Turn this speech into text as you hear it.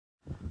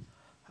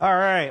All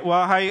right.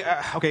 Well,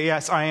 okay,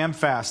 yes, I am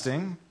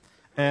fasting.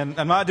 And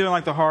I'm not doing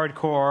like the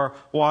hardcore,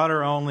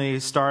 water only,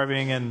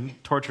 starving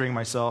and torturing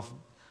myself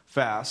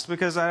fast,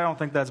 because I don't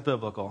think that's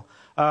biblical.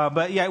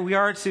 But yeah, we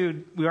are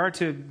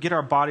to get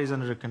our bodies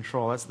under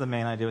control. That's the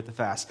main idea with the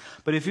fast.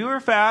 But if you were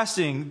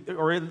fasting,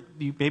 or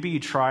maybe you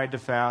tried to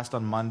fast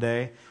on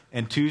Monday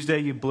and Tuesday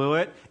you blew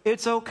it,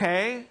 it's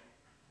okay.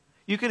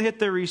 You can hit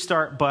the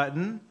restart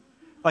button.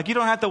 Like, you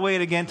don't have to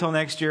wait again till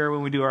next year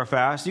when we do our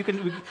fast. You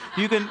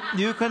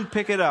can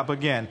pick it up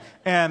again.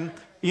 And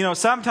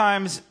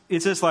sometimes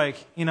it's just like,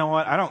 you know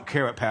what? I don't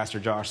care what Pastor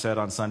Josh said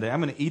on Sunday.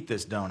 I'm going to eat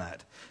this donut.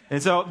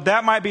 And so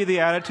that might be the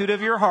attitude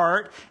of your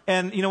heart.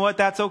 And you know what?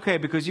 That's okay,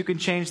 because you can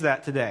change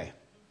that today.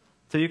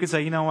 So you can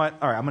say, you know what?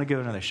 All right, I'm going to give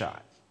it another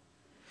shot.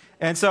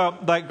 And so,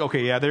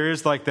 okay, yeah, there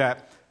is like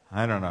that,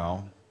 I don't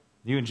know,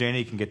 you and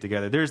Janie can get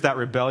together. There's that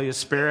rebellious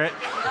spirit.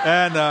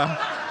 And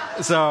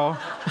so,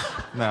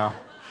 no.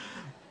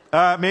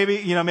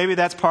 Maybe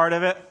that's part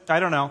of it. I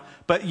don't know.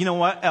 But you know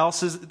what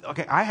else is,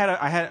 okay,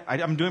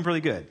 I'm doing pretty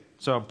good.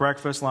 So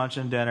breakfast, lunch,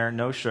 and dinner,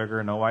 no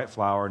sugar, no white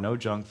flour, no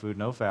junk food,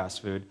 no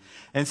fast food.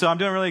 And so I'm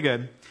doing really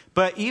good.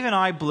 But even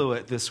I blew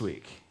it this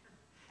week.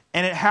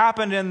 And it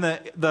happened in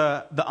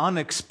the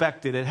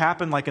unexpected. It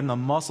happened like in the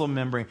muscle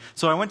memory.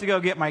 So I went to go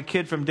get my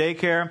kid from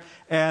daycare.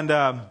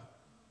 And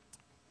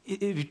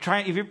if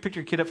you pick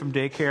your kid up from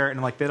daycare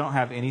and like they don't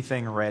have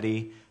anything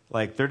ready,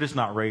 like they're just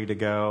not ready to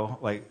go,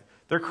 like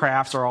their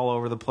crafts are all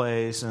over the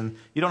place, and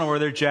you don't know where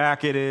their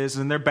jacket is,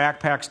 and their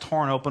backpack's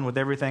torn open with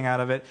everything out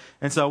of it.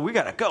 And so we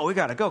gotta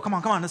go. Come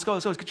on, let's go,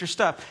 let's get your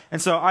stuff.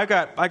 And so I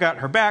got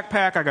her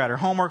backpack, I got her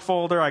homework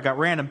folder, I got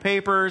random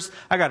papers,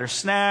 I got her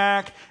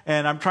snack,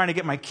 and I'm trying to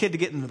get my kid to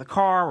get into the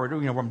car where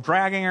I'm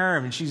dragging her. I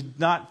mean, she's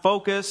not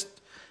focused.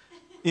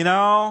 You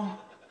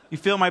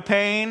feel my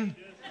pain.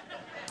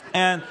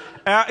 And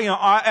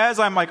as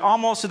I'm like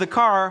almost to the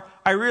car,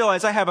 I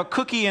realize I have a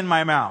cookie in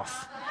my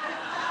mouth.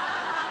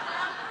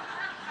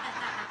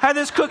 Had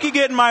this cookie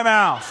get in my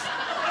mouth.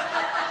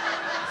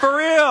 For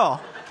real.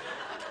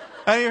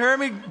 And you heard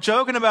me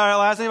joking about it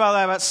last night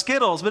about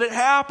Skittles, but it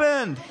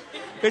happened.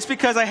 It's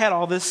because I had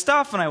all this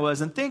stuff and I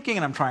wasn't thinking,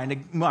 and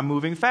I'm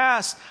moving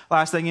fast.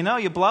 Last thing you know,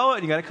 you blow it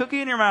and you got a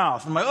cookie in your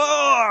mouth. I'm like,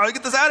 oh,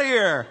 get this out of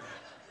here.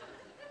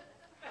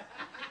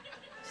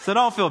 So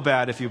don't feel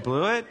bad if you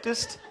blew it.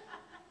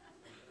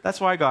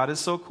 That's why God is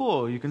so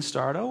cool. You can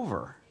start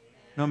over,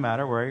 no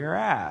matter where you're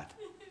at.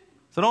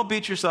 So don't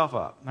beat yourself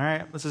up, all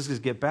right? Let's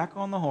just get back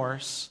on the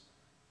horse.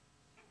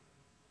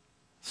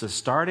 So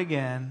start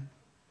again.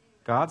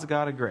 God's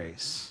got a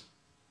grace.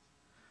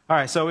 All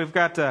right, so we've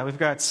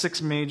got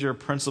 6 major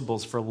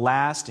principles for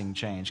lasting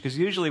change. Because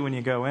usually when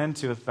you go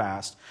into a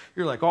fast,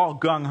 you're like all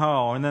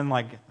gung-ho. And then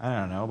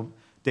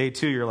day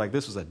 2, you're like,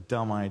 this was a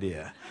dumb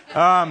idea.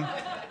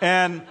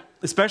 And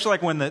especially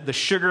like when the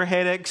sugar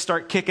headaches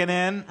start kicking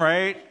in,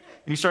 right?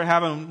 And you start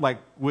having like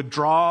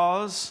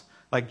withdrawals.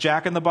 Like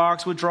Jack in the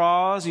Box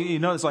withdrawals,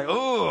 it's like,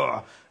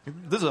 oh,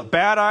 this is a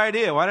bad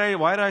idea. Why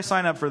did I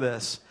sign up for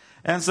this?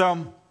 And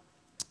so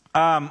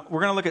we're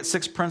going to look at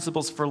 6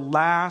 principles for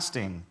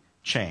lasting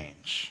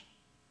change.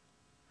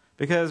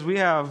 Because we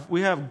have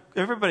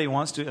everybody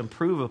wants to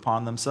improve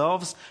upon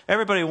themselves.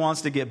 Everybody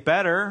wants to get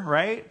better,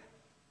 right?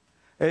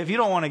 If you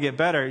don't want to get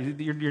better,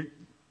 you're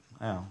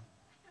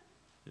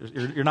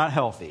not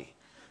healthy.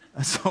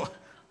 So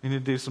we need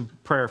to do some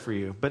prayer for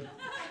you. But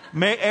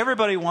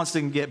everybody wants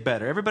to get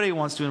better. Everybody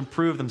wants to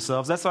improve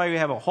themselves. That's why we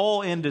have a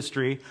whole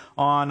industry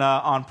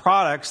on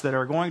products that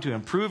are going to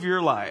improve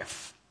your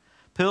life.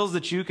 Pills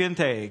that you can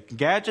take,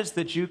 gadgets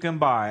that you can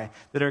buy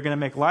that are going to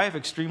make life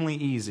extremely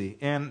easy,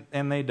 and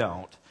they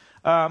don't.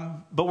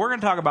 But we're going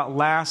to talk about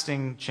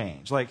lasting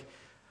change, like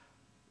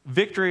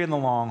victory in the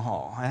long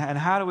haul. And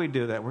how do we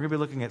do that? We're going to be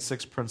looking at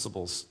 6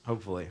 principles,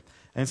 hopefully.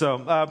 And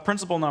so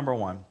principle number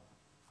 1.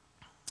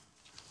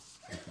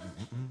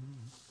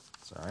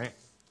 Sorry.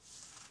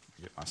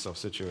 Get myself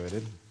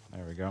situated.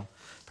 There we go.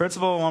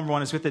 Principle number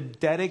 1 is we have to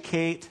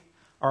dedicate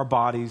our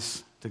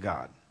bodies to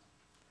God.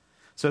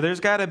 So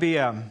there's got to be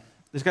a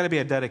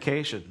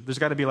dedication. There's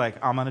got to be like,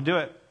 I'm going to do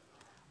it.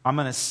 I'm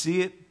going to see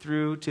it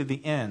through to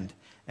the end.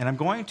 And I'm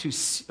going to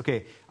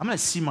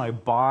see my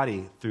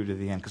body through to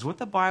the end. Because what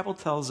the Bible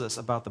tells us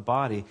about the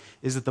body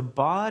is that the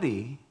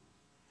body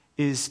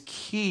is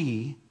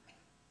key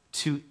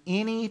to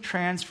any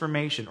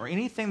transformation or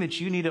anything that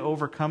you need to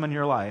overcome in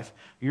your life.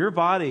 Your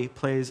body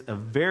plays a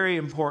very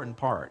important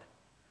part.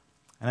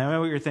 And I know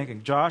what you're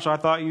thinking. Josh, I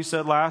thought you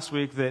said last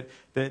week that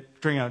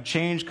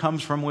change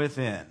comes from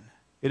within.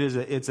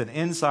 It's an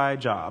inside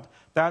job.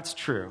 That's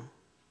true.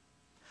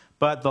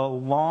 But the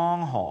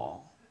long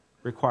haul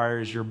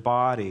requires your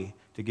body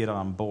to get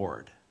on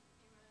board.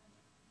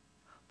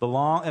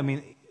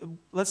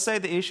 Let's say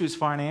the issue is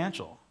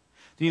financial.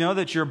 Do you know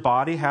that your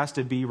body has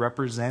to be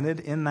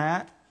represented in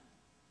that?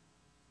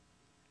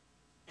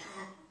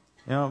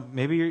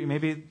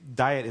 Maybe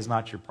diet is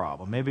not your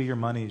problem. Maybe your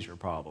money is your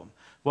problem.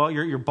 Well,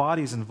 your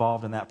body's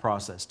involved in that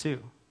process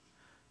too.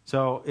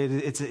 So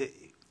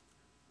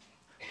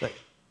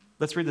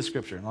let's read the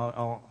scripture, and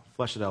I'll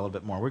flesh it out a little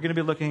bit more. We're going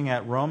to be looking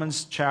at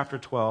Romans chapter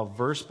 12,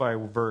 verse by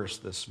verse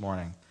this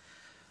morning.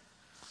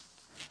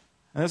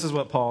 And this is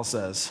what Paul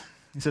says.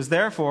 He says,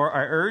 "Therefore,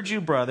 I urge you,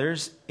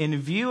 brothers, in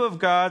view of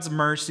God's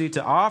mercy,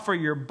 to offer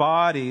your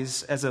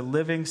bodies as a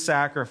living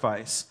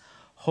sacrifice,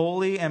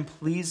 holy and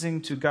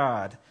pleasing to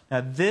God.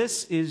 Now,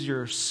 this is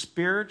your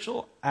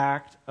spiritual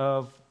act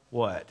of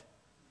what?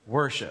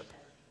 Worship."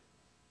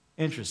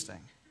 Interesting.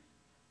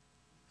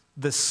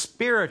 The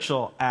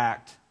spiritual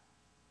act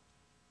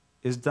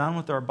is done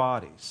with our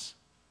bodies.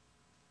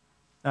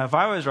 Now, if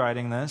I was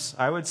writing this,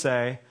 I would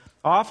say,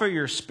 offer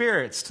your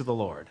spirits to the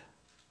Lord.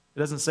 It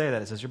doesn't say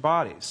that. It says your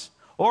bodies.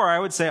 Or I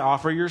would say,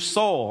 offer your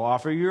soul,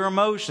 offer your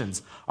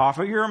emotions,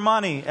 offer your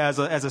money as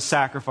a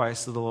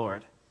sacrifice to the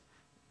Lord.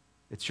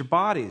 It's your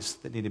bodies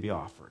that need to be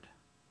offered.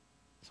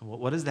 So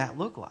what does that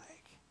look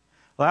like?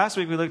 Last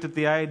week we looked at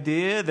the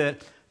idea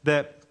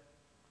that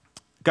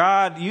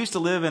God used to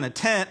live in a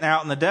tent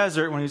out in the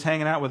desert when he was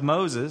hanging out with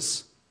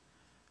Moses.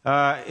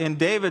 In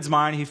David's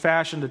mind, he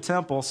fashioned a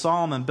temple.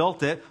 Solomon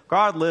built it.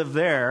 God lived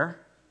there.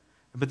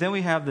 But then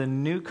we have the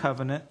new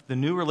covenant, the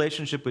new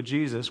relationship with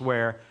Jesus,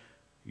 where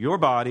your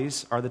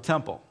bodies are the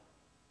temple.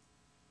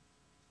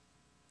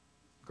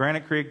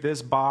 Granite Creek,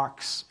 this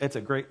box, it's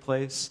a great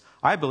place.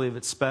 I believe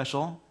it's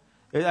special.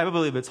 I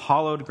believe it's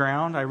hallowed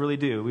ground. I really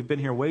do. We've been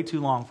here way too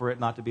long for it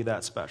not to be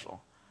that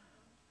special.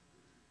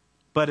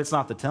 But it's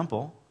not the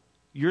temple.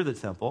 You're the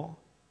temple.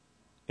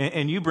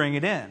 And you bring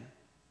it in.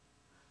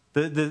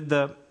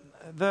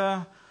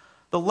 The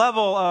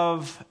level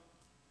of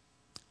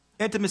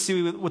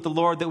intimacy with the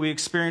Lord that we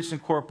experienced in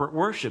corporate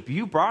worship,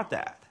 you brought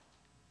that.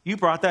 You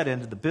brought that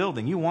into the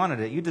building. You wanted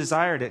it. You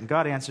desired it, and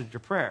God answered your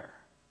prayer.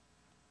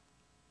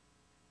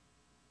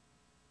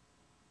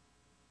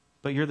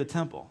 But you're the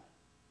temple.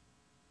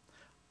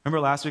 Remember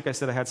last week I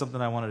said I had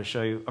something I wanted to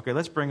show you? Okay,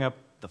 let's bring up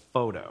the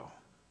photo.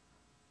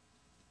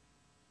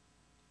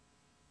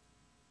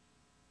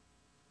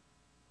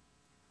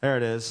 There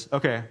it is.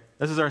 Okay,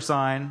 this is our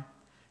sign.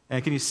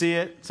 And can you see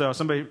it? So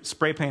somebody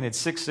spray painted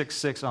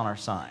 666 on our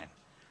sign.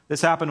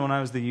 This happened when I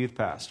was the youth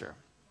pastor.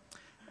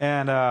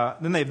 And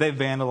then they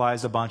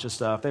vandalized a bunch of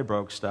stuff. They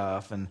broke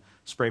stuff and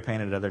spray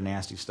painted other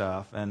nasty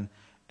stuff. And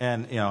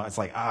it's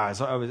like,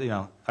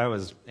 so I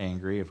was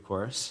angry, of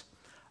course.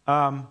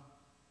 And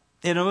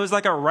it was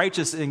like a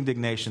righteous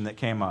indignation that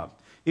came up,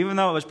 even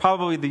though it was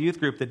probably the youth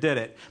group that did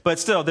it. But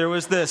still, there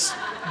was this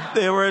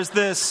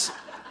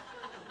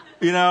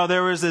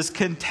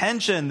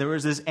contention, there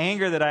was this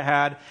anger that I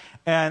had.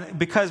 And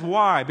because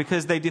why?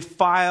 Because they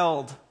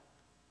defiled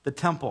the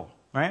temple,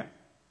 right?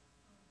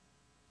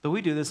 But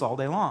we do this all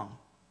day long.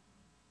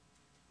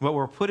 What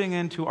we're putting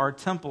into our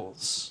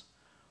temples,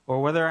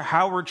 or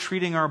how we're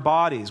treating our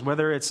bodies,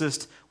 whether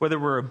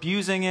we're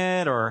abusing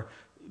it, or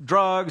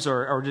drugs,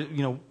 or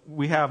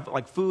we have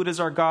like food as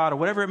our God, or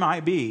whatever it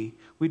might be.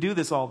 We do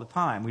this all the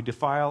time. We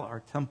defile our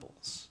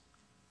temples.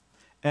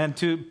 And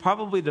to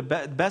probably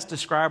best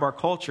describe our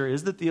culture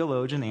is the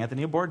theologian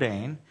Anthony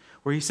Bourdain,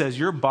 where he says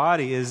your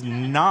body is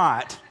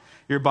not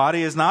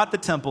the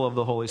temple of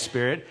the Holy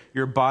Spirit.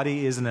 Your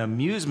body is an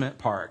amusement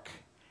park,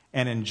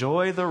 and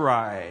enjoy the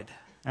ride,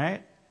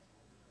 right?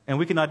 And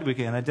we can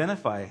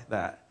identify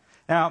that.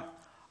 Now,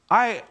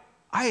 I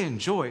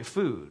enjoy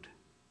food.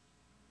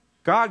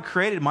 God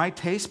created my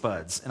taste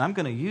buds, and I'm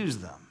going to use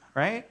them,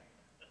 right?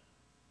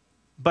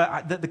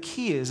 But the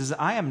key is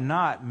I am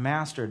not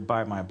mastered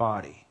by my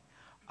body.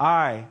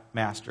 I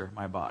master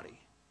my body.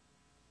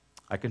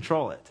 I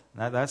control it.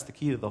 That's the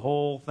key to the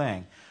whole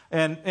thing.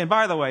 And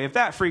by the way, if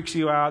that freaks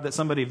you out that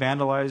somebody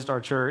vandalized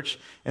our church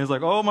and is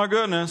like, oh my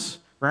goodness,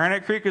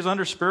 Granite Creek is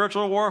under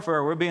spiritual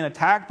warfare. We're being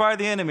attacked by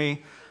the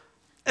enemy.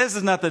 This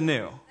is nothing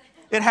new.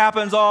 It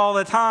happens all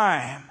the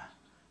time.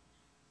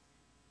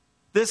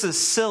 This is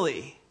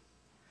silly.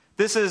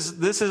 This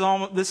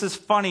is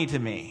funny to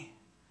me.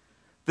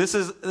 This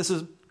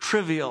is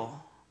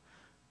trivial.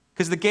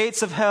 Because the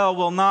gates of hell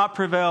will not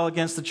prevail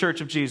against the Church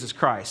of Jesus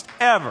Christ.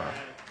 Ever.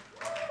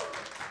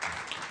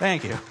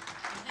 Thank you.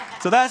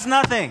 So that's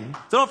nothing.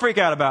 So don't freak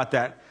out about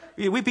that.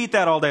 We beat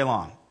that all day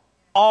long.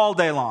 All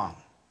day long.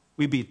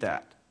 We beat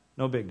that.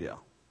 No big deal.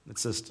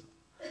 It's just...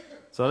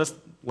 So just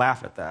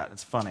laugh at that.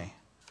 It's funny.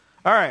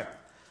 All right.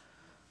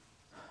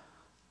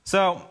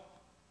 So,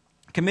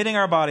 committing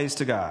our bodies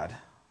to God.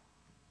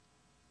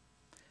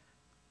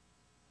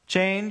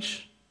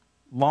 Change,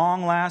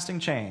 long-lasting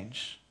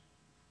change,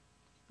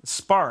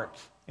 sparked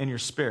in your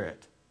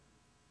spirit,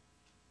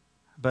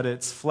 but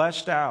it's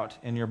fleshed out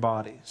in your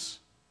bodies.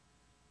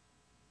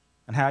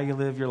 And how you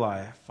live your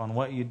life, on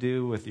what you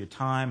do with your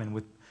time and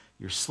with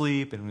your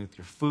sleep and with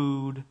your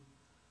food.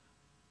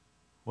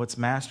 What's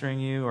mastering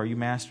you? Are you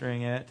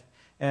mastering it?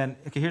 And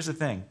okay, here's the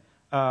thing.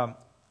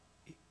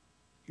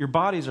 Your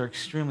bodies are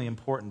extremely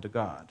important to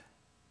God.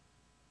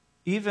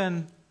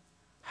 Even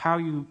how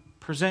you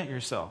present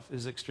yourself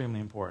is extremely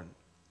important.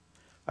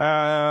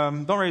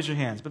 Don't raise your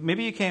hands, but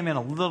maybe you came in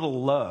a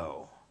little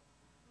low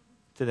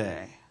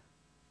today.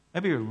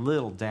 Maybe you're a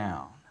little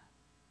down.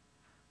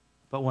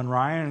 But when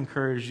Ryan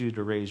encouraged you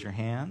to raise your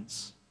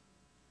hands,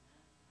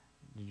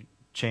 you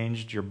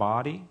changed your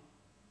body,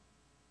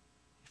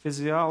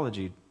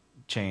 physiology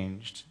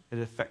changed. It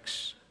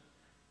affects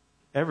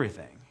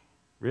everything,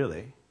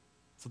 really.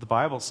 That's what the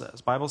Bible says.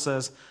 The Bible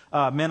says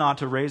men ought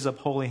to raise up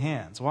holy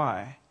hands.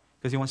 Why?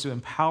 Because he wants to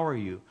empower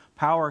you.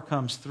 Power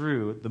comes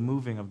through the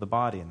moving of the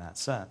body in that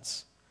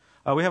sense.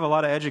 We have a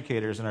lot of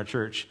educators in our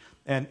church,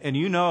 and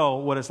you know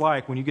what it's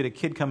like when you get a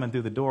kid coming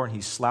through the door and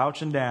he's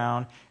slouching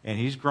down and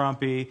he's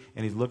grumpy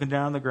and he's looking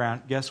down on the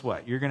ground. Guess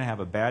what? You're going to have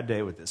a bad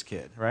day with this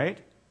kid, right?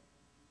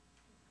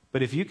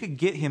 But if you could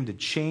get him to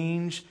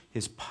change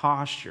his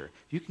posture,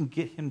 if you can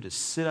get him to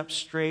sit up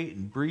straight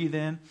and breathe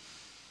in,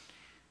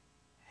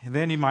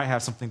 then you might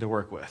have something to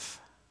work with.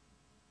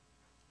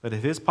 But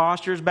if his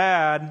posture is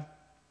bad,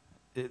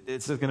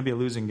 it's going to be a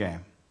losing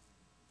game.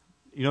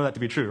 You know that to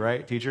be true,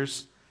 right,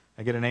 teachers?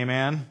 I get an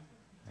amen?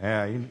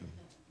 Yeah.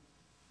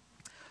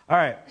 All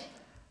right. It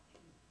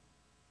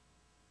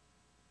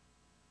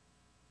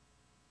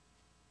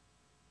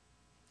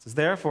says,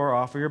 therefore,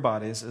 offer your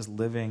bodies as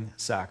living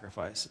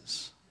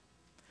sacrifices.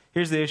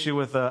 Here's the issue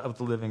with the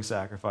living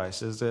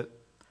sacrifice, is that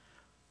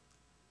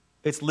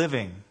it's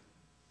living.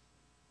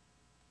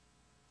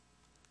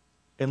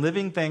 And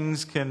living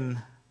things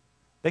can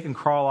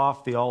crawl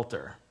off the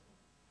altar.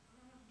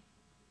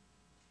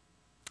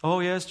 Oh,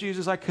 yes,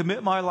 Jesus, I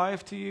commit my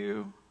life to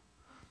you.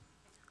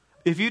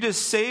 If you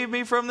just save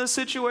me from this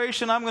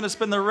situation, I'm going to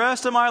spend the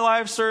rest of my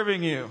life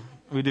serving you.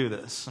 We do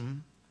this.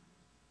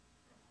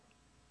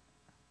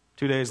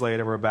 2 days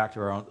later, we're back to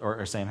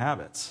our same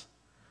habits.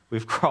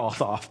 We've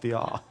crawled off the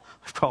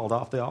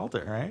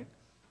altar, right?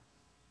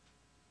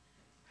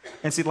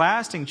 And see,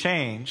 lasting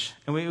change,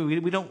 and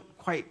we don't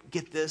quite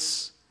get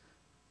this.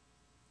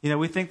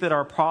 We think that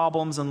our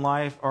problems in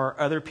life are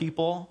other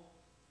people.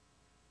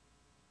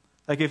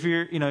 Like if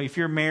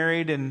you're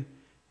married and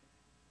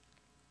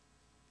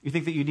you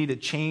think that you need to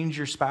change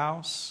your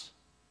spouse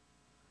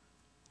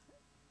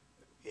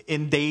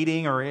in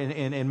dating or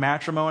in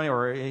matrimony,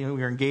 or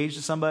you're engaged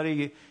to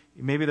somebody,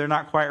 maybe they're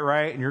not quite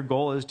right, and your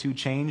goal is to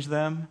change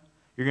them.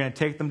 You're going to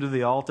take them to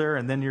the altar,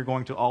 and then you're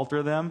going to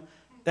alter them.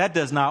 That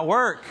does not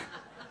work.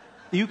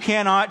 You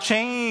cannot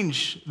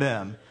change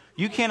them.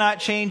 You cannot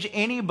change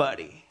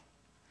anybody.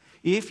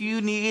 If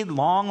you need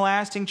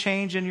long-lasting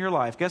change in your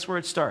life, guess where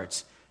it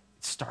starts?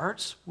 It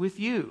starts with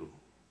you.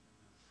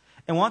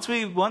 And once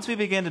we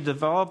begin to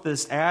develop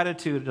this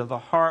attitude of the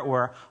heart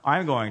where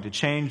I'm going to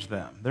change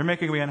them, they're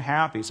making me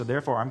unhappy, so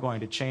therefore I'm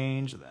going to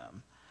change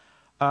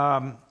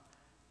them.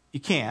 You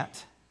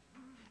can't.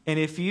 And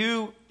if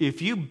you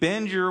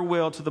bend your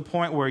will to the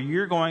point where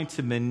you're going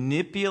to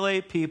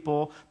manipulate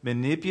people,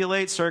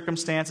 manipulate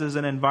circumstances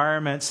and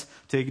environments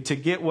to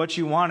get what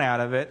you want out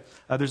of it,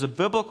 there's a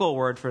biblical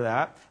word for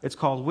that. It's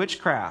called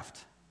witchcraft.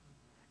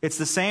 It's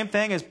the same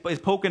thing as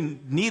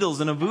poking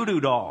needles in a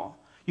voodoo doll.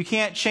 You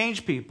can't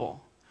change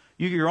people.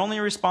 You're only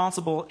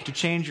responsible to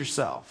change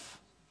yourself.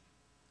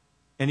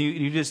 And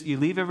you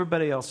leave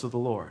everybody else to the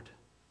Lord.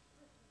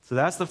 So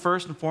that's the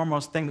first and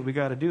foremost thing that we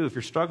got to do. If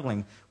you're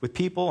struggling with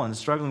people and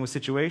struggling with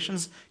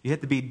situations, you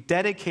have to be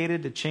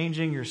dedicated to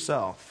changing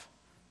yourself.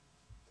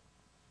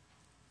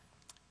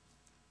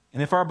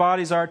 And if our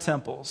bodies are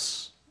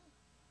temples,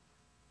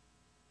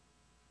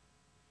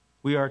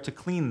 we are to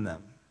clean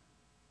them.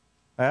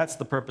 That's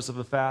the purpose of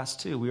a fast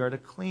too. We are to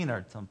clean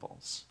our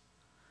temples.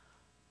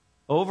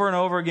 Over and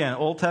over again,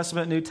 Old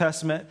Testament, New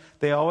Testament,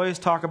 they always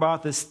talk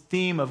about this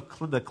theme of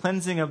the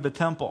cleansing of the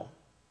temple.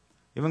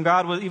 Even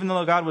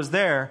though God was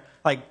there,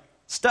 like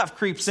stuff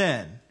creeps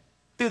in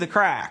through the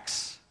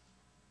cracks,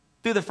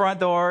 through the front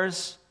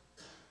doors.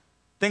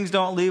 Things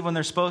don't leave when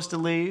they're supposed to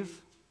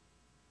leave.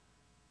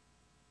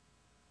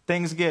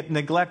 Things get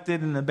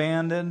neglected and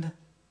abandoned,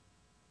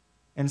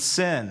 and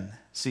sin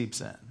seeps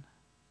in.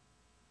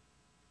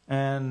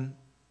 And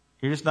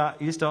you just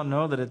don't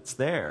know that it's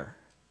there.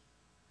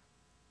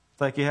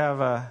 It's like you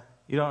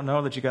don't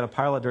know that you got a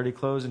pile of dirty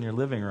clothes in your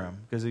living room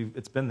because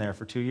it's been there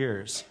for 2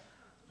 years.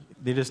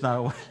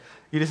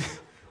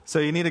 So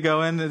you need to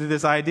go into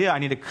this idea, I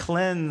need to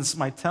cleanse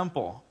my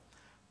temple.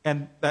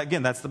 And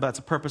again, that's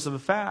the purpose of a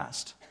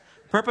fast.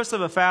 The purpose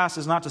of a fast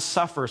is not to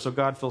suffer so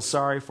God feels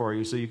sorry for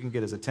you so you can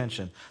get his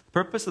attention. The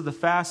purpose of the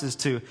fast is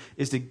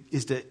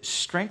to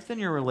strengthen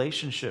your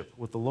relationship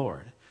with the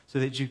Lord so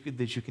that you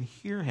can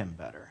hear him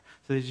better,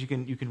 so that you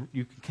can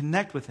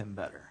connect with him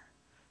better.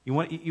 You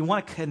want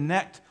to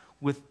connect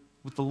with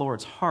the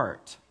Lord's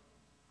heart.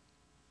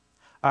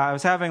 I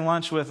was having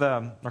lunch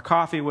or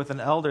coffee with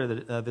an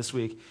elder this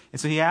week. And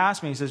so he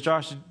asked me, he says,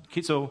 Josh,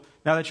 so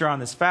now that you're on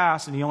this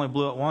fast, and you only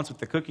blew it once with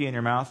the cookie in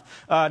your mouth,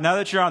 now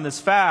that you're on this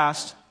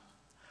fast,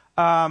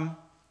 are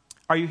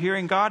you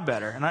hearing God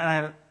better?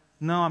 And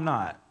no, I'm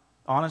not.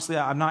 Honestly,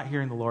 I'm not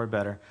hearing the Lord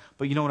better.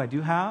 But you know what I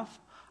do have?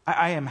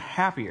 I am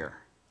happier.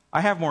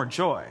 I have more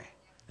joy.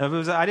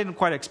 I didn't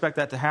quite expect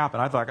that to happen.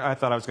 I thought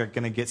I was going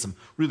to get some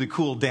really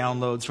cool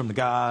downloads from the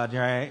God,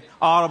 right?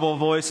 Audible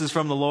voices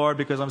from the Lord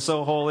because I'm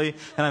so holy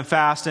and I'm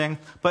fasting.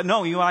 But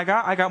no, I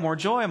got more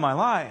joy in my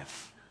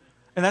life,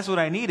 and that's what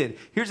I needed.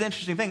 Here's the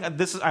interesting thing.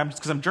 Because I'm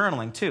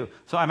journaling too.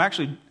 So I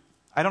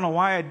don't know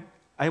why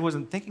I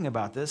wasn't thinking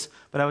about this,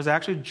 but I was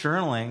actually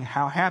journaling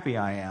how happy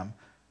I am.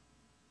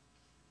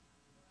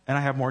 and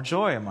I have more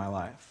joy in my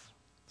life.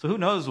 So who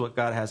knows what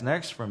God has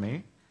next for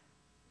me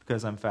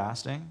because I'm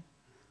fasting?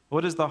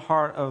 What is the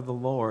heart of the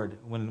Lord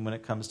when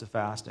it comes to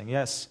fasting?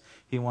 Yes,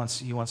 He wants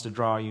to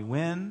draw you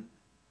in.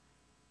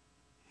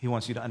 He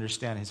wants you to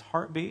understand His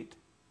heartbeat.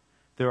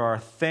 There are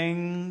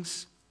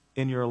things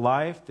in your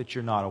life that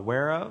you're not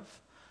aware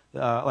of.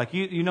 Like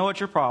you know what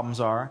your problems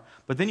are,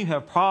 but then you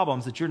have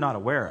problems that you're not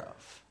aware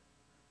of.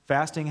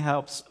 Fasting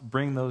helps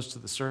bring those to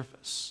the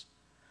surface.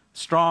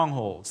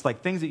 Strongholds,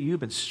 like things that you've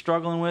been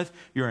struggling with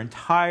your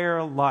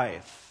entire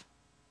life.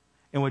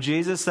 And what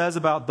Jesus says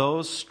about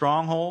those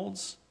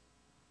strongholds,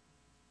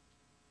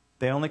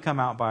 they only come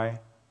out by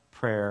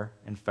prayer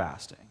and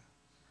fasting.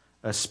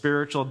 A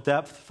spiritual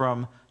depth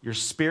from your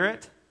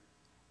spirit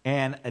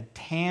and a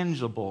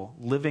tangible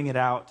living it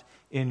out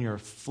in your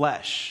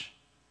flesh.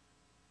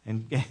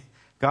 And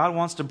God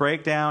wants to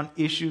break down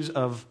issues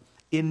of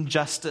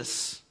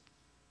injustice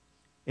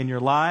in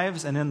your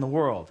lives and in the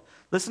world.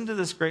 Listen to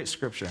this great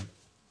scripture,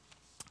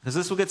 because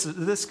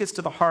this gets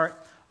to the heart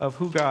of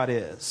who God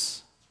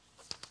is.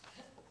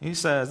 He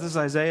says, this is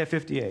Isaiah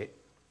 58,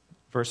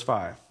 verse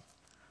 5.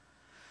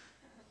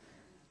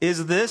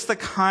 Is this the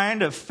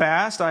kind of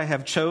fast I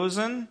have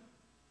chosen?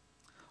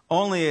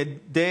 Only a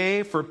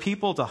day for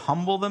people to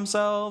humble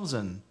themselves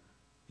and,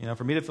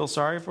 for me to feel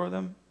sorry for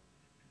them?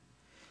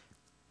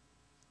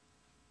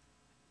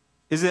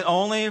 Is it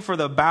only for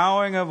the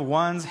bowing of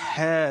one's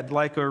head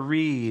like a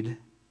reed,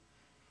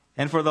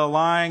 and for the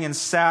lying in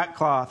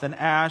sackcloth and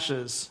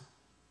ashes?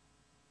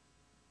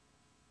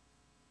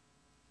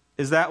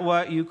 Is that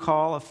what you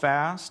call a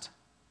fast?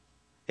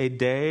 A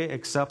day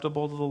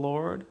acceptable to the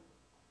Lord?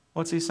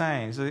 What's he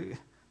saying?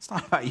 It's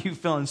not about you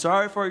feeling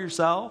sorry for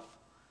yourself.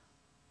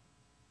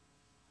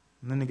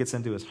 And then he gets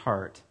into his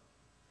heart.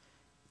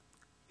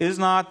 Is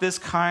not this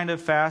kind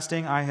of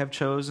fasting I have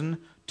chosen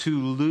to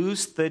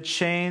loose the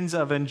chains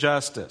of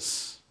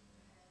injustice,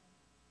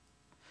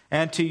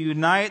 and to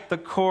unite the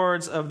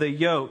cords of the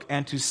yoke,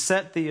 and to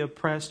set the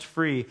oppressed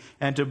free,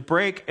 and to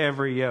break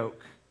every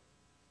yoke?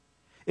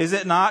 Is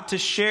it not to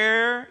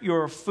share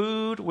your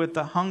food with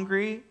the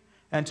hungry,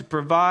 and to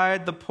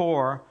provide the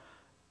poor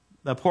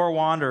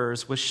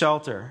wanderers with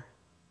shelter?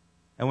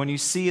 And when you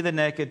see the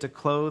naked, to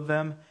clothe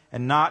them,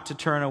 and not to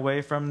turn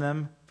away from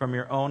them from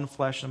your own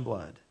flesh and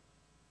blood?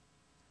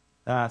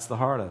 That's the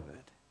heart of it.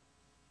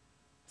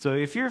 So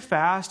if you're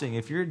fasting,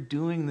 if you're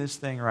doing this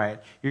thing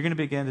right, you're going to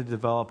begin to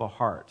develop a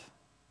heart.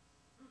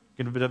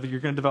 You're going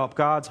to develop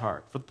God's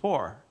heart for the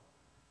poor,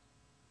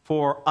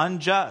 for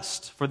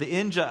unjust, for the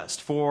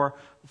unjust, for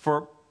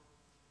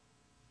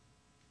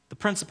the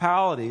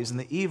principalities and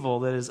the evil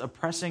that is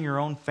oppressing your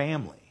own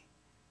family.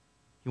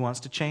 He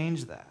wants to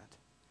change that.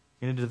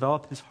 You're going to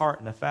develop his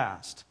heart in a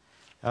fast.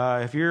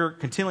 If you're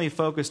continually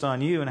focused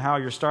on you and how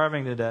you're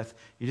starving to death,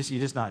 you're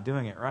just not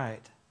doing it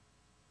right.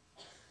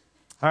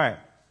 All right.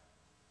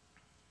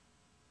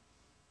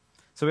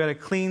 So we have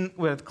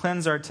to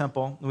cleanse our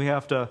temple. We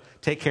have to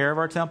take care of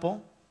our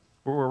temple.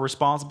 We're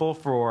responsible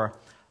for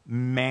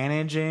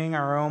managing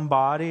our own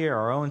body,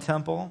 our own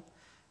temple.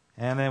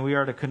 And then we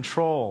are to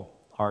control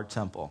our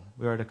temple.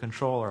 We are to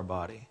control our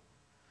body.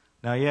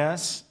 Now,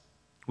 yes,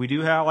 we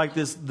do have like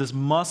this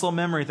muscle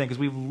memory thing, because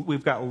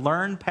we've got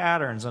learned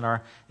patterns in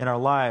our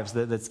lives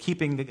that's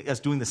keeping us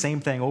doing the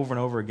same thing over and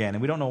over again,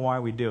 and we don't know why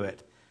we do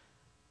it.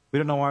 We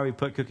don't know why we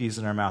put cookies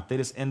in our mouth. They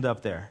just end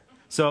up there.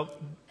 So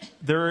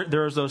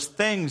there's those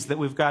things that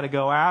we've got to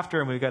go after,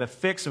 and we've got to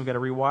fix, and we've got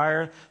to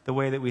rewire the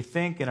way that we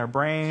think in our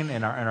brain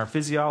and our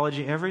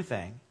physiology,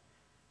 everything.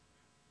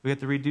 We have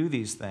to redo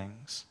these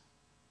things.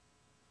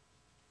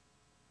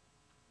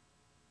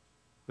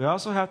 We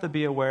also have to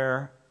be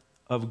aware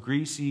of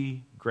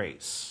greasy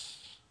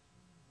grace.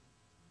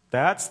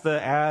 That's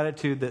the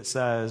attitude that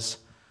says,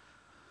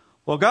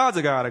 well, God's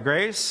a God of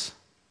grace,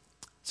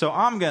 so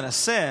I'm going to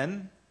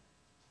sin,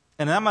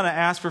 and I'm going to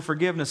ask for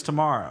forgiveness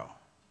tomorrow.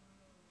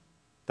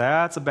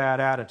 That's a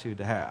bad attitude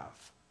to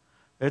have.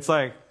 It's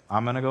like,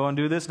 I'm going to go and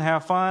do this and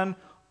have fun.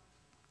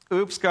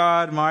 Oops,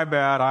 God, my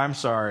bad, I'm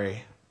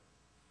sorry.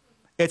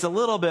 It's a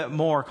little bit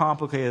more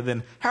complicated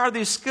than, how are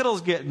these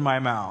Skittles get in my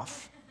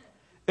mouth?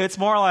 It's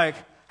more like,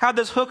 how'd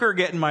this hooker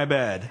get in my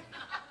bed?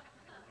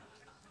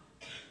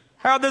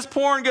 How'd this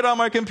porn get on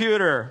my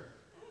computer?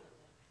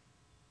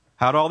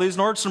 How'd all these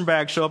Nordstrom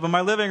bags show up in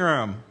my living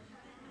room?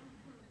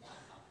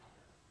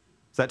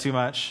 Is that too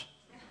much?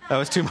 That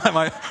was too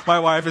much. My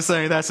wife is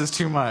saying that's just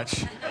too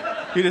much.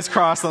 You just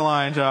crossed the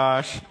line,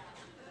 Josh.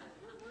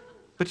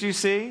 But you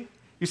see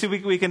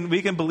we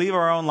can believe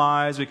our own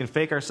lies. We can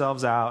fake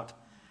ourselves out.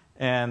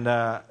 And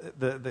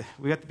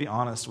we have to be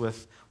honest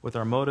with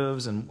our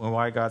motives and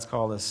why God's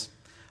called us.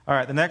 All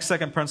right, the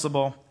second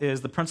principle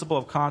is the principle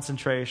of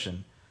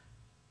concentration.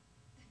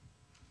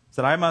 It's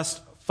that I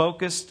must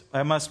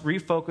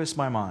refocus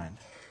my mind.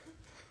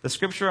 The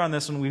scripture on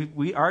this one,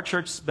 our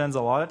church spends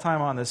a lot of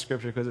time on this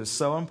scripture because it's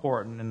so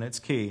important and it's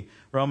key.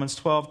 Romans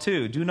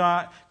 12:2. Do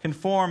not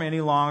conform any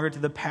longer to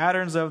the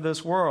patterns of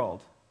this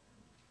world.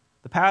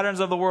 The patterns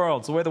of the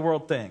world, it's the way the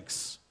world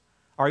thinks.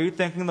 Are you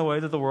thinking the way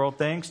that the world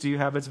thinks? Do you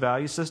have its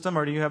value system,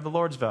 or do you have the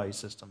Lord's value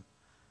system?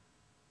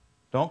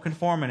 Don't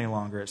conform any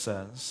longer, it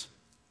says.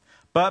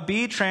 But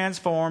be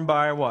transformed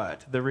by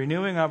what? The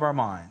renewing of our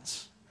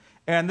minds.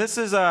 And this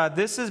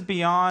is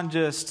beyond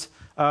just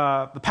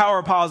the power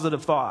of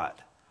positive thought.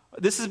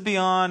 This is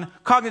beyond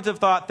cognitive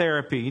thought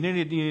therapy. You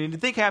need to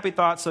think happy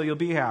thoughts so you'll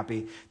be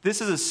happy.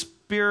 This is a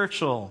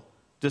spiritual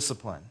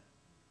discipline.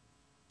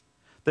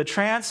 The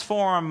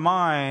transformed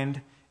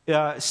mind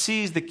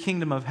sees the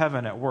kingdom of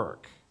heaven at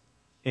work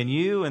in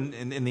you and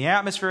in the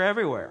atmosphere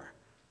everywhere.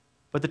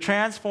 But the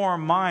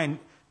transformed mind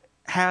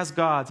has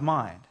God's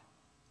mind.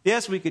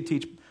 Yes, we could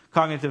teach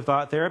cognitive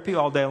thought therapy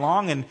all day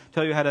long and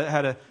tell you how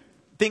to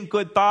think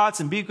good thoughts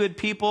and be good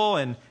people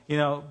and,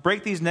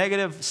 break these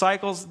negative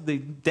cycles,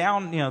 the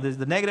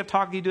negative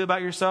talk you do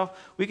about yourself.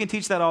 We can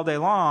teach that all day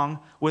long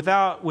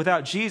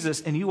without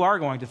Jesus, and you are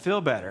going to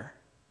feel better.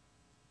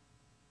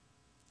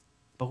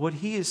 But what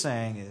he is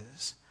saying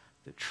is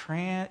that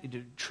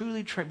to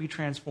truly be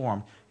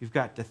transformed, you've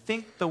got to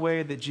think the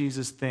way that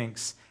Jesus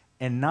thinks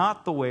and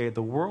not the way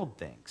the world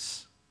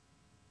thinks.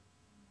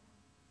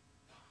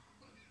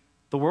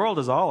 The world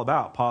is all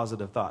about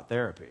positive thought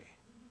therapy.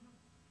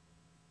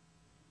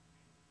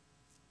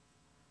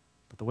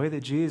 But the way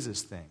that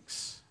Jesus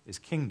thinks is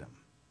kingdom.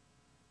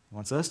 He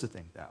wants us to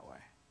think that way.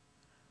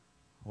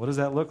 What does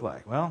that look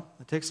like? Well,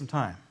 it takes some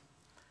time.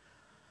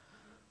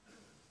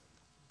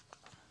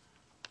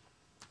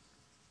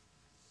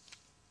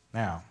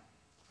 Now,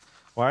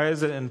 why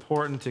is it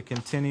important to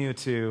continue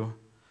to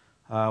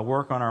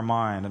work on our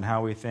mind and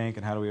how we think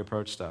and how do we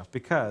approach stuff?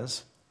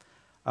 Because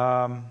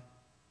when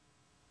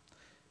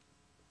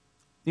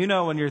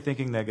you're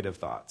thinking negative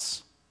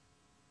thoughts.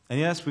 And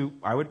yes,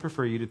 I would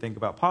prefer you to think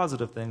about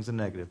positive things than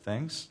negative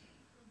things.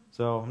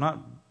 So I'm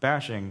not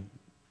bashing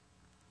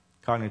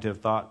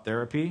cognitive thought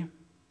therapy.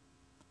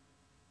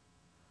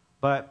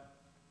 But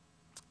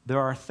there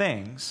are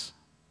things,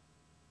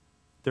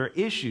 there are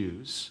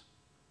issues,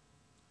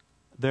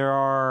 there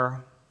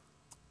are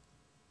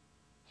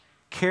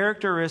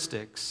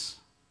characteristics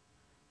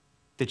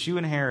that you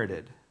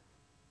inherited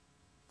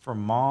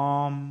from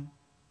mom,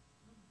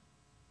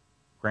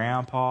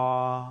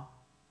 grandpa,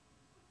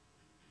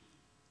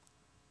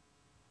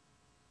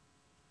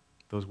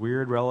 those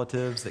weird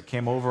relatives that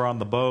came over on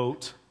the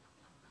boat.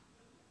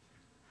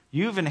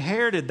 You've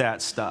inherited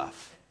that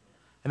stuff.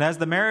 And as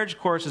the marriage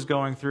course is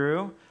going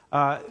through,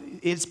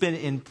 it's been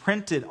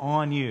imprinted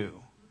on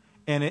you.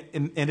 And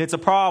it's a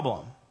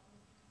problem.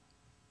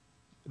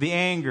 The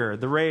anger,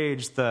 the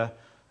rage, the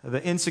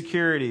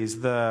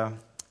insecurities, the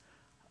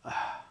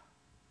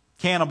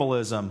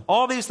cannibalism,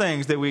 all these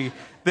things that we've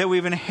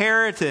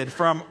inherited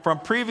from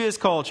previous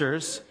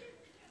cultures.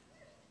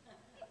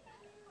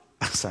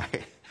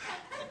 Sorry.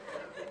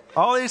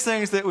 All these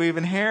things that we've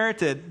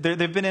inherited,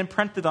 they've been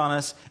imprinted on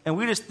us, and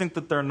we just think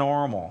that they're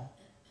normal.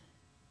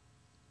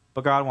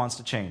 But God wants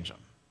to change them.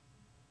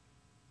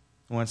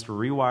 He wants to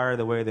rewire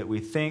the way that we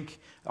think,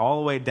 all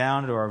the way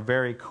down to our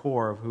very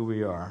core of who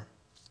we are.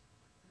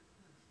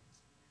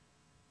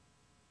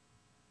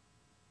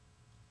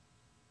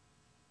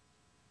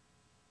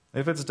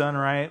 If it's done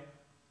right,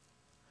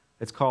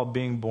 it's called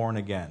being born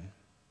again.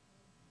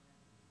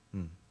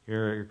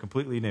 You're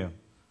completely new.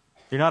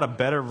 You're not a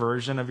better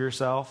version of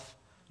yourself.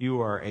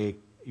 You are a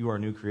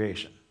new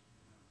creation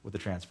with a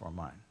transformed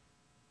mind.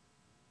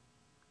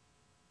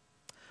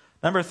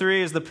 Number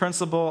 3 is the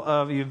principle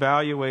of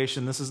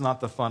evaluation. This is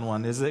not the fun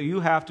one. Is that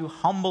you have to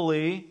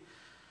humbly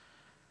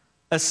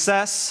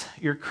assess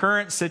your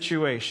current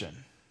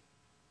situation.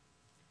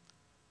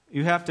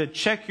 You have to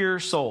check your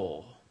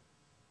soul.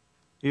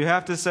 You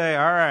have to say,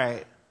 all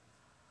right,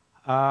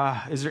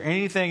 is there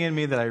anything in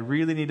me that I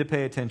really need to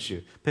pay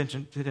attention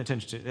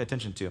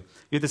to? You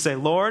have to say,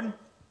 Lord,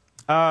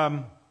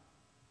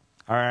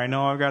 all right, I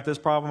know I've got this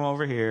problem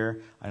over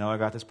here. I know I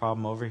got this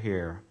problem over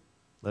here.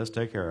 Let's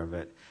take care of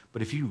it.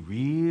 But if you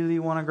really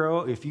want to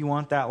grow, if you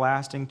want that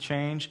lasting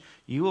change,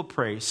 you will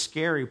pray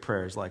scary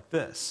prayers like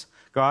this.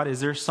 God,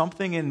 is there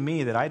something in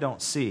me that I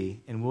don't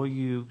see, and will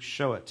you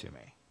show it to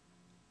me?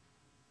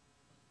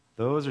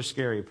 Those are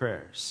scary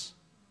prayers.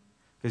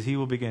 Because he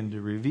will begin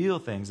to reveal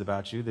things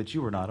about you that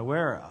you were not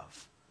aware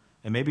of.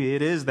 And maybe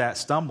it is that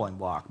stumbling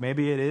block.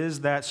 Maybe it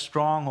is that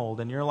stronghold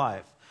in your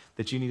life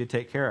that you need to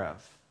take care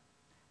of.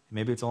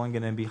 Maybe it's only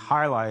going to be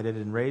highlighted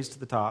and raised to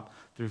the top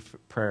through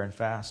prayer and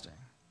fasting.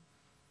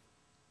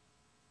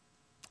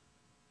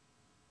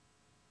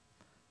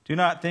 Do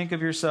not think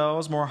of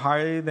yourselves more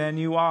highly than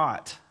you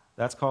ought.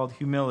 That's called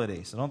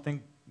humility. So don't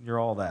think you're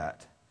all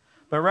that.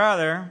 But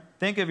rather,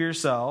 think of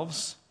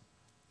yourselves.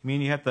 I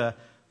mean, you have to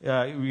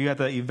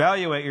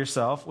evaluate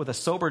yourself with a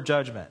sober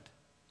judgment.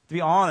 To be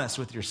honest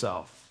with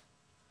yourself.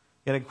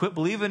 You got to quit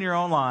believing your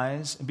own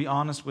lies and be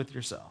honest with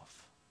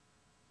yourself.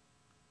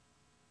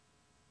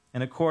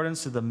 In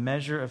accordance to the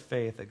measure of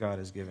faith that God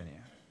has given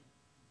you.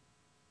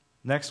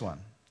 Next one.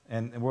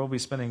 And we'll be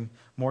spending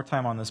more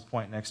time on this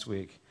point next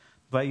week.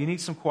 But you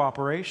need some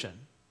cooperation.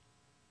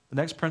 The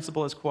next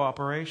principle is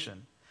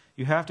cooperation.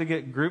 You have to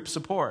get group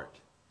support.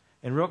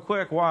 And real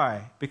quick,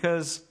 why?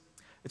 Because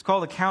it's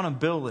called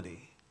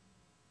accountability.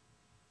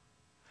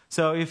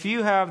 So if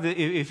you're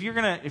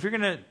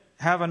gonna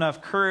have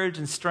enough courage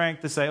and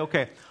strength to say,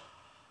 okay,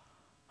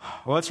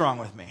 what's wrong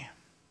with me?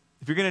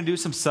 If you're going to do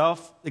some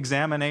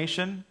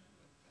self-examination,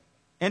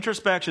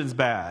 introspection's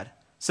bad.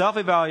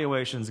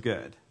 Self-evaluation's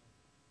good.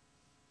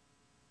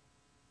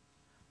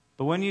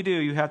 But when you do,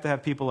 you have to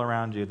have people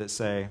around you that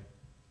say,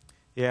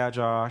 yeah,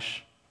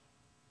 Josh,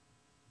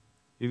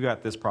 you've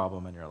got this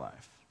problem in your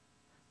life.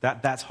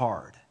 That's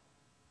hard.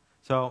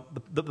 So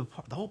the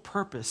whole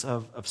purpose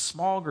of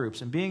small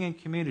groups and being in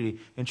community,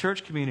 in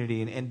church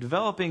community, and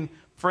developing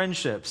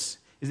friendships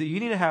is that you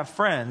need to have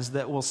friends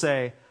that will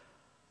say,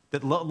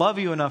 that love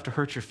you enough to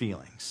hurt your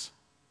feelings.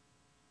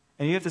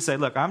 And you have to say,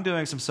 look, I'm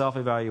doing some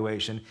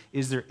self-evaluation.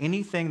 Is there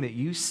anything that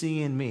you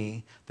see in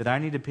me that I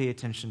need to pay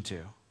attention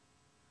to?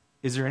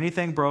 Is there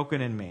anything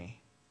broken in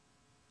me?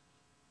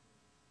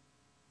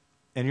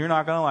 And you're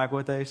not going to like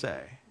what they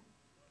say.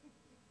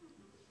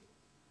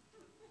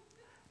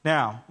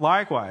 Now,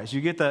 likewise,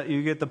 you get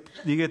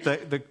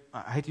the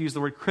I hate to use the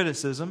word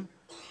criticism,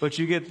 but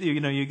you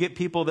get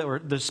people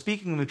they're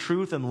speaking the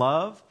truth in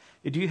love.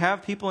 Do you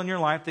have people in your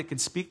life that can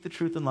speak the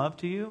truth in love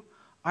to you?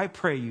 I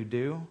pray you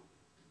do.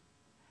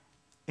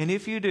 And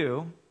if you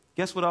do,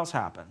 guess what else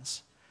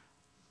happens?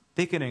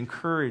 They can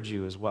encourage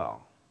you as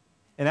well.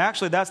 And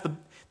actually,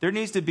 there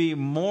needs to be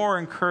more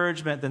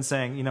encouragement than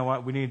saying, you know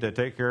what, we need to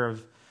take care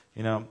of,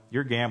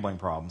 your gambling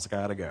problems.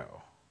 Got to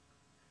go.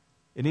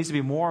 It needs to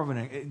be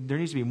there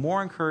needs to be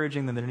more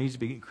encouraging than there needs to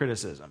be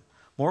criticism.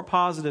 More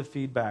positive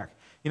feedback.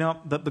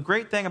 The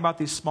great thing about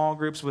these small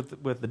groups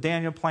with the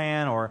Daniel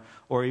Plan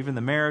or even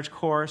the marriage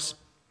course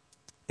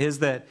is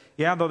that,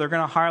 though they're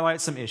going to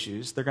highlight some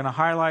issues, they're going to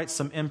highlight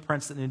some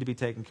imprints that need to be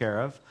taken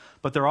care of,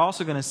 but they're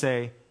also going to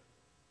say,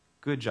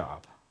 good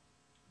job.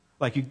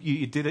 Like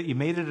you did it, you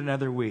made it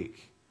another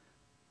week.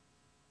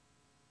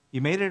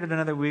 You made it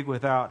another week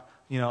without,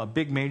 a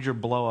big major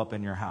blow up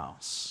in your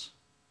house.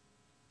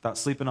 Without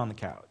sleeping on the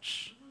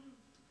couch.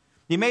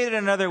 You made it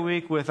another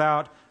week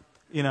without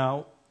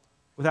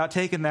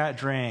taking that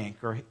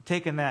drink or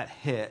taking that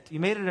hit. You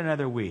made it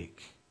another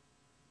week.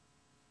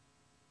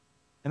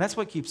 And that's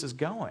what keeps us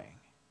going.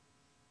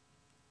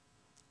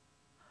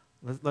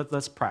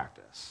 Let's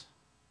practice.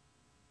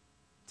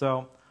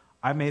 So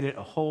I made it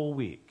a whole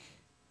week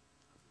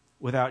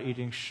without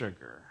eating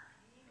sugar.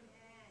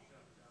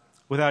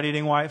 Without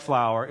eating white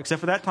flour, except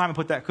for that time I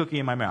put that cookie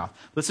in my mouth.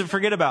 Let's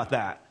forget about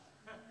that.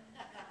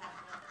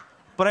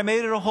 But I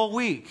made it a whole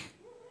week.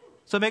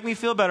 So make me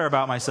feel better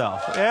about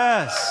myself.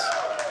 Yes.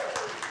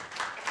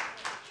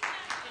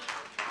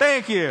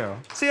 Thank you.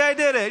 See, I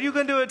did it. You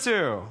can do it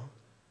too.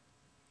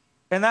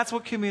 And that's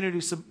what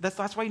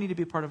that's why you need to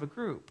be part of a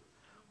group.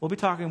 We'll be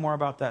talking more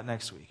about that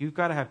next week. You've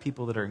got to have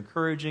people that are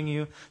encouraging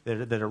you,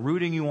 that are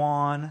rooting you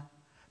on,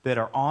 that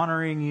are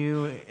honoring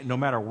you no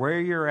matter where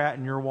you're at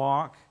in your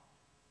walk.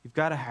 You've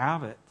got to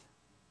have it.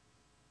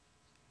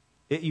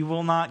 You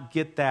will not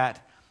get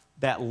that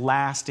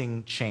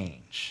lasting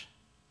change.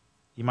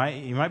 You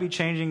might be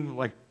changing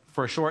like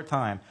for a short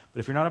time, but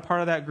if you're not a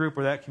part of that group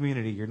or that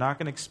community, you're not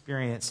going to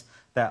experience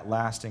that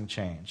lasting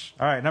change.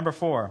 All right, number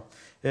 4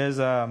 is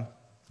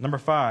number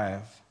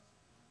 5.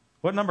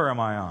 What number am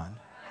I on?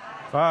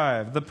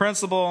 5. The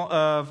principle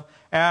of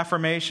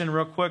affirmation,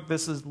 real quick,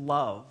 this is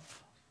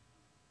love.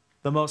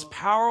 The most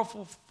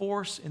powerful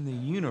force in the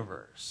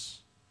universe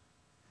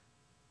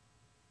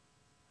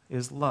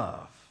is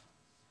love.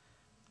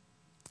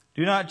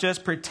 Do not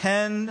just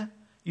pretend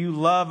you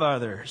love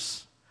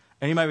others.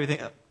 And you might be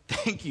thinking,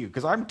 thank you,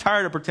 because I'm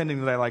tired of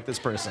pretending that I like this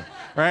person.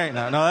 Right?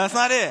 No, that's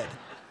not it.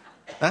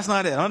 That's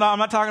not it. I'm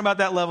not talking about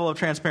that level of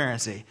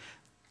transparency.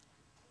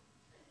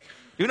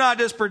 Do not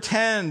just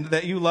pretend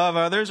that you love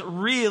others.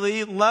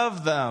 Really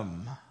love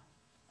them.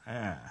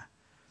 Yeah.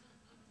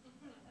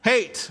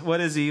 Hate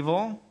what is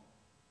evil.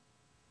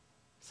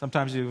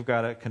 Sometimes you've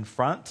got to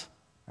confront,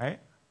 right?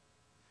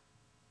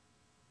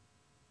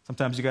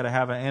 Sometimes you've got to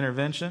have an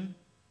intervention.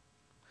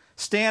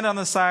 Stand on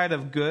the side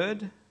of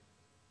good.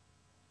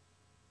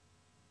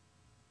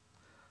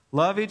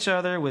 Love each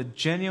other with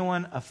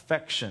genuine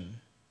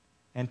affection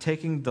and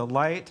taking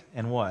delight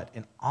in what?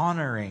 In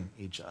honoring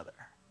each other.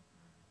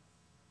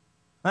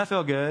 Doesn't that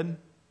feel good?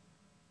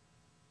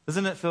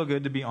 Doesn't it feel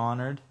good to be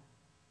honored?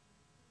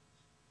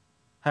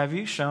 Have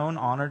you shown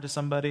honor to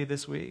somebody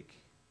this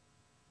week?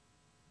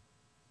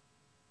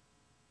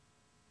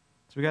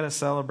 So we got to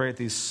celebrate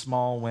these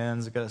small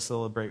wins. We got to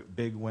celebrate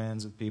big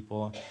wins with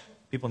people.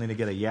 People need to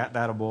get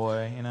that a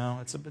boy.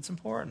 It's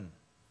important.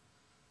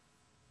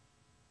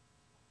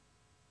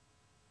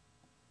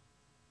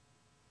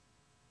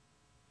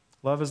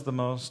 Love is the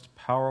most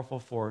powerful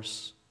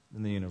force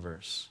in the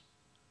universe.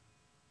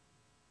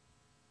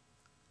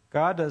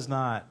 God does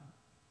not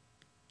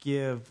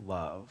give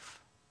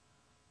love.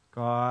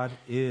 God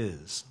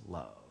is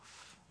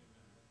love.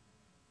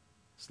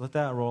 So let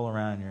that roll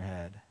around in your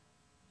head.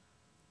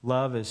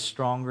 Love is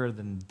stronger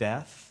than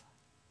death.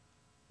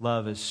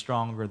 Love is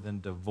stronger than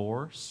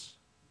divorce.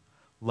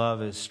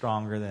 Love is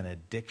stronger than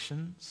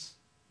addictions.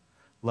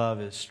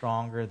 Love is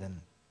stronger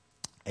than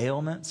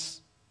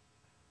ailments.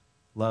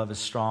 Love is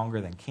stronger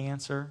than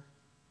cancer.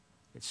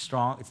 It's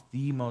strong. It's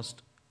the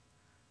most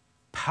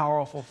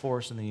powerful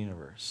force in the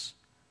universe.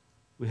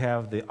 We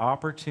have the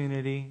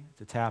opportunity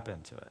to tap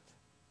into it.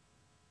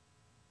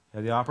 We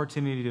have the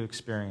opportunity to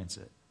experience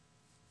it.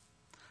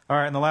 All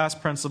right, and the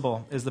last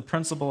principle is the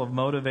principle of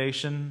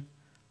motivation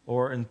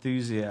or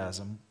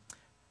enthusiasm.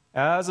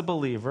 As a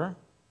believer,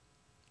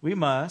 we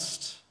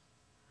must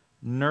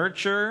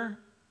nurture,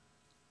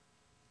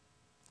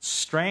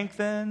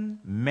 strengthen,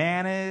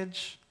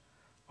 manage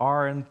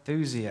our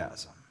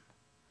enthusiasm.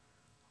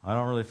 I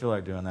don't really feel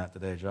like doing that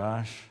today,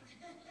 Josh.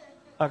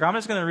 Look, I'm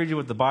just going to read you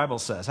what the Bible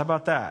says. How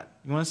about that?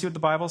 You want to see what the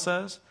Bible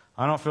says?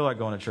 I don't feel like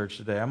going to church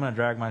today. I'm going to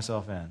drag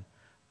myself in.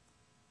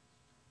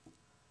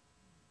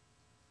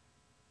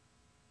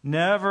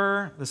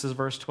 Never, this is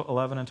verse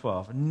 11 and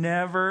 12,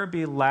 never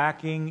be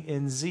lacking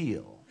in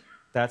zeal.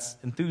 That's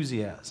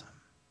enthusiasm.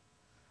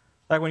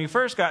 Like when you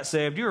first got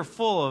saved, you were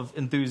full of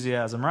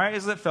enthusiasm, right?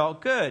 Because it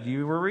felt good.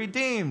 You were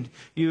redeemed.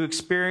 You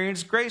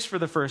experienced grace for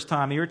the first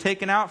time. You were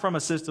taken out from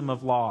a system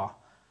of law.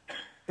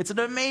 It's an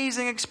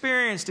amazing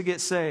experience to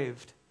get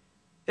saved.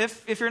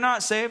 If you're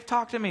not saved,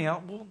 talk to me.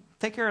 We'll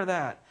take care of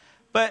that.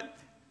 But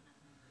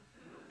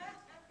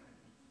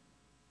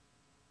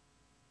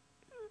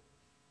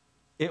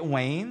it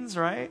wanes,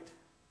 right?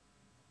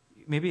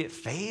 Maybe it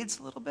fades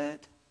a little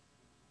bit.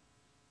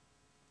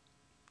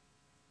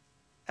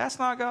 That's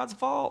not God's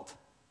fault.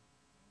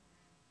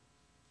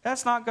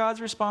 That's not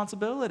God's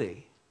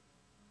responsibility.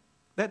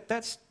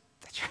 That's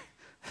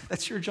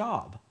your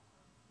job.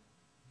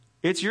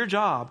 It's your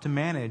job to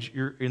manage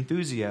your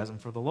enthusiasm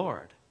for the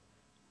Lord.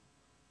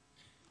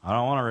 I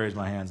don't want to raise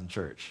my hands in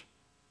church.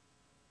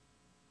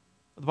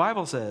 The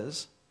Bible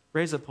says,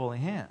 raise up holy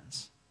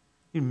hands.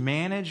 You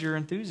manage your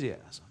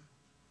enthusiasm.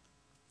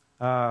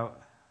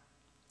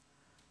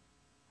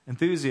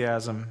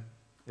 Enthusiasm,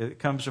 it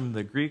comes from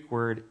the Greek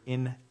word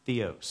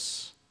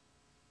entheos.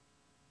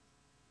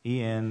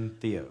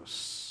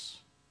 Entheos.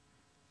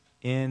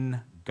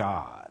 In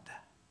God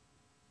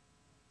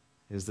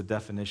is the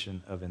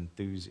definition of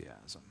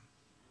enthusiasm.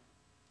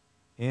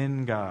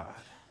 In God.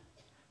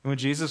 When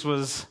Jesus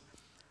was,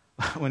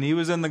 when he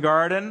was in the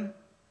garden,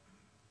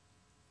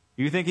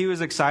 you think he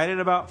was excited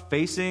about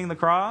facing the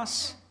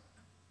cross?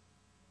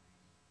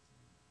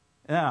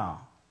 No.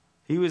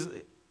 He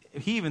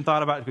even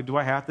thought about, do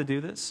I have to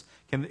do this?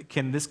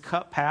 Can this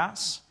cup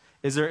pass?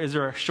 Is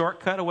there a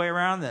shortcut, a way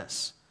around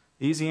this?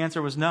 The easy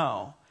answer was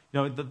no.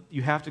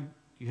 You have to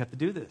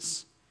do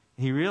this.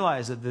 And he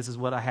realized that this is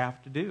what I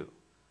have to do.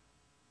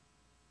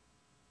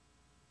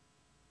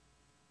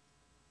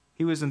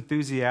 He was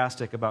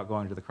enthusiastic about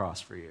going to the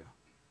cross for you.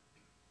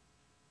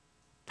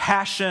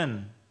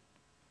 Passion.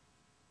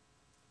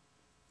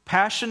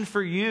 Passion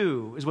for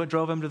you is what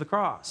drove him to the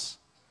cross.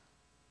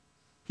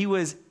 He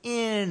was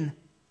in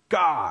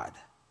God.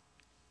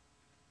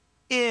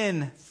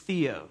 In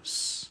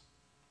Theos.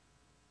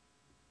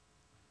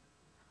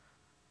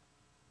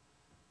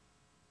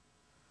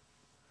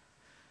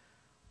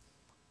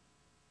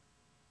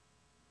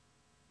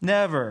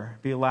 Never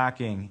be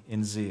lacking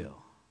in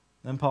zeal.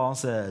 Then Paul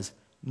says,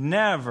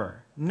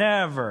 never,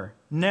 never,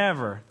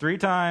 never. 3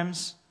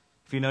 times.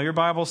 If you know your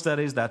Bible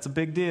studies, that's a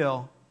big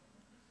deal.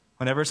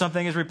 Whenever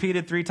something is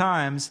repeated 3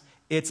 times,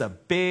 it's a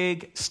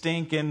big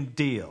stinking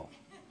deal.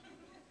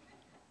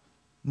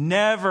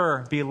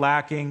 Never be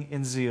lacking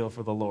in zeal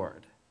for the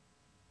Lord.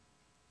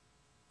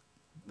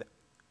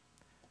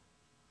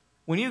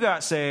 When you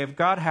got saved,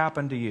 God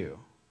happened to you.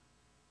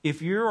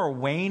 If you are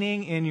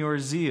waning in your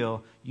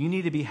zeal, you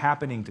need to be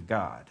happening to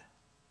God.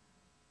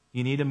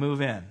 You need to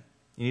move in.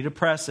 You need to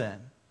press in.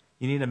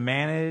 You need to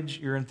manage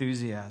your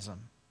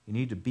enthusiasm. You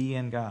need to be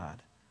in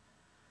God.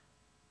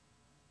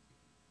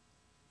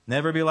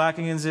 Never be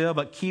lacking in zeal,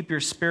 but keep your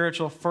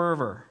spiritual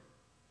fervor.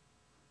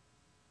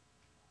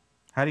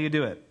 How do you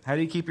do it? How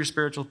do you keep your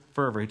spiritual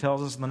fervor? He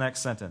tells us in the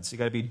next sentence. You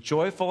got to be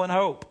joyful in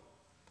hope.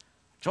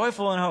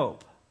 Joyful in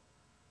hope.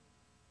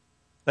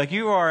 Like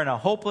you are in a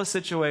hopeless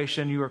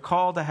situation, you are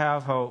called to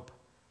have hope,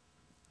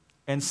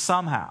 and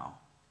somehow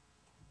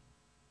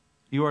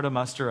you are to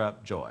muster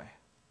up joy.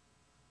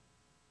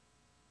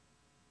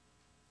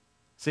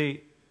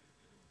 See,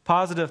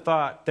 positive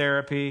thought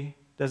therapy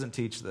doesn't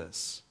teach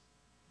this.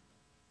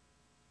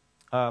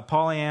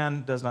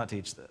 Pollyann does not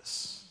teach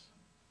this.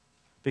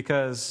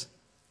 Because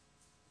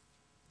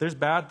there's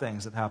bad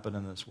things that happen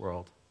in this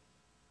world.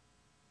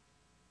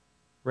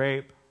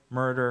 Rape,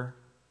 murder,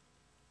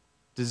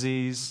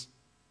 disease,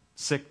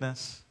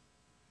 sickness.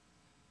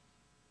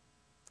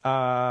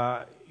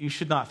 You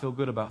should not feel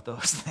good about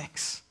those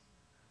things.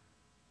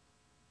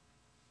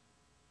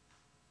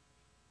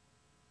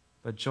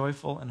 But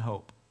joyful in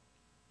hope.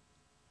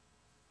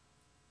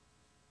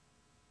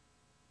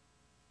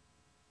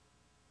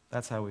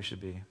 That's how we should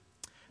be.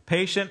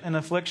 Patient in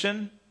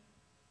affliction.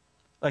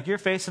 Like you're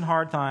facing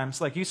hard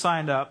times. Like you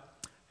signed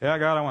up. Yeah,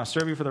 God, I want to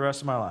serve you for the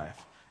rest of my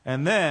life.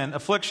 And then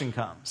affliction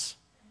comes.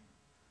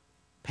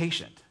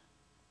 Patient.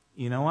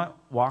 You know what?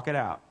 Walk it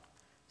out.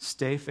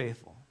 Stay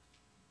faithful.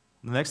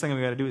 The next thing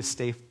we got to do is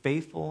stay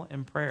faithful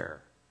in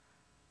prayer.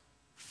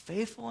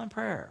 Faithful in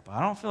prayer. But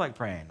I don't feel like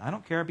praying. I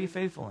don't care. Be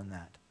faithful in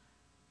that.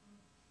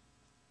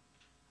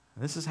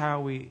 This is how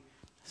we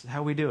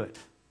do it.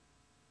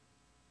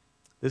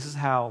 This is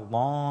how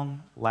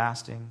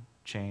long-lasting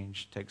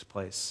change takes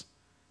place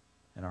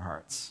in our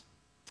hearts.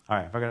 All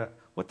right,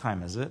 what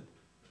time is it?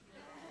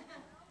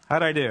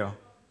 How'd I do?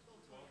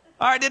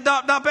 All right,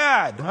 not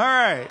bad. All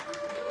right.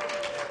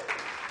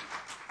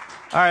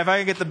 All right, if I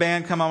can get the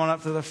band come on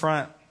up to the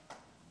front.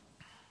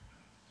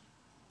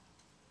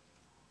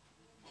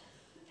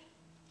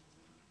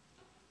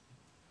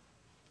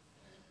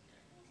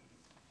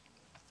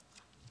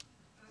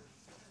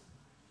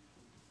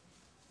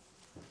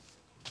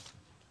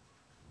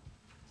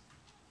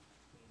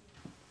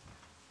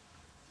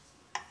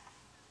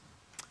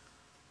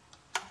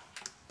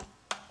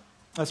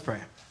 Let's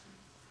pray.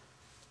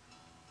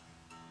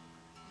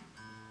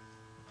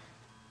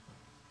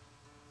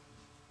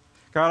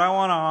 God, I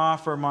want to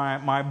offer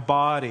my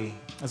body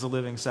as a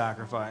living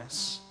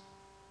sacrifice.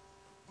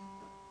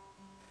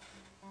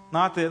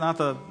 Not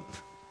the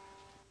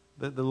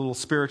little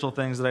spiritual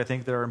things that I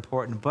think that are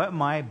important, but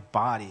my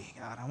body.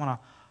 God, I want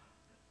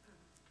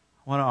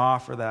to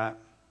offer that.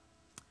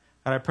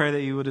 And I pray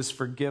that you would just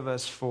forgive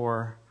us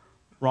for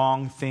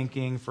wrong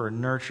thinking, for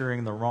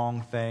nurturing the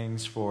wrong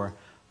things, for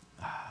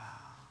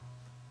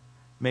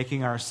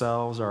making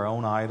ourselves our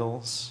own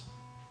idols,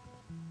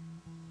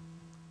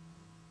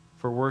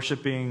 for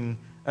worshiping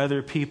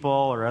other people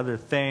or other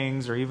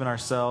things or even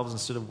ourselves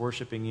instead of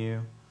worshiping you.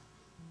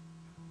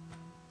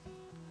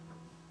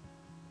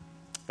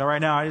 Now, right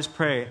now, I just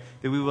pray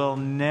that we will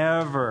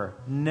never,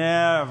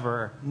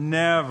 never,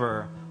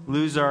 never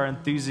lose our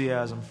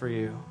enthusiasm for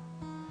you.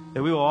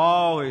 That we will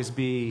always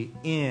be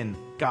in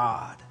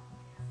God.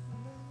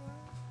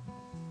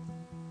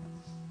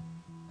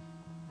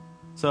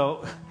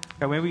 So,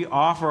 God, may we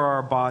offer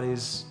our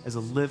bodies as a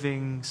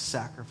living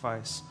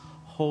sacrifice,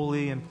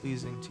 holy and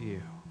pleasing to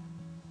you.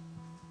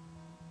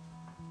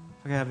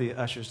 If I can have the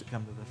ushers to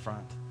come to the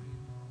front.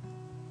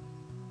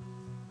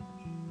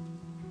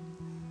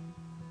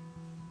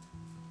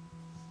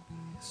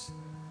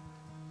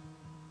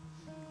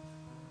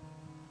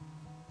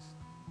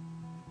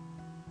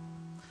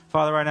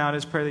 Father, right now I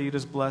just pray that you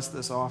just bless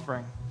this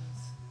offering.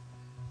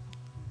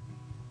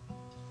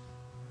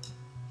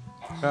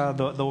 God,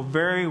 the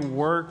very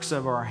works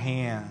of our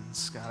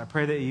hands, God, I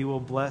pray that you will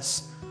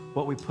bless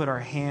what we put our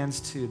hands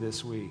to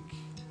this week.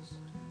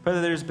 Pray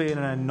that there's been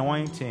an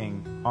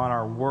anointing on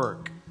our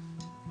work,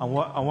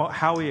 on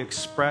how we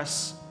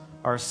express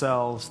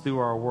ourselves through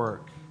our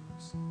work.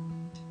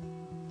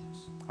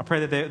 I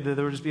pray that there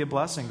will just be a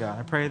blessing, God.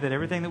 I pray that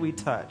everything that we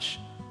touch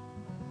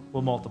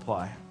will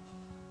multiply.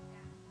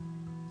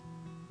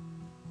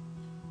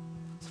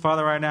 So,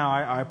 Father, right now,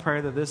 I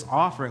pray that this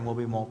offering will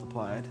be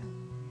multiplied.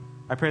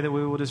 I pray that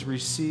we will just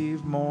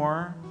receive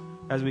more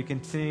as we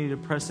continue to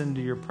press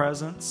into your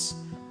presence.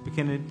 We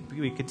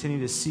continue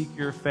to seek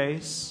your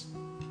face.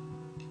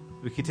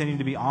 We continue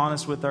to be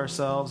honest with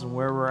ourselves and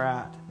where we're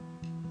at.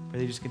 May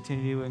they just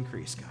continue to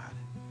increase, God.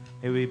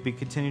 May we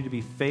continue to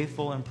be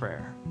faithful in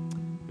prayer.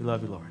 We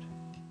love you, Lord.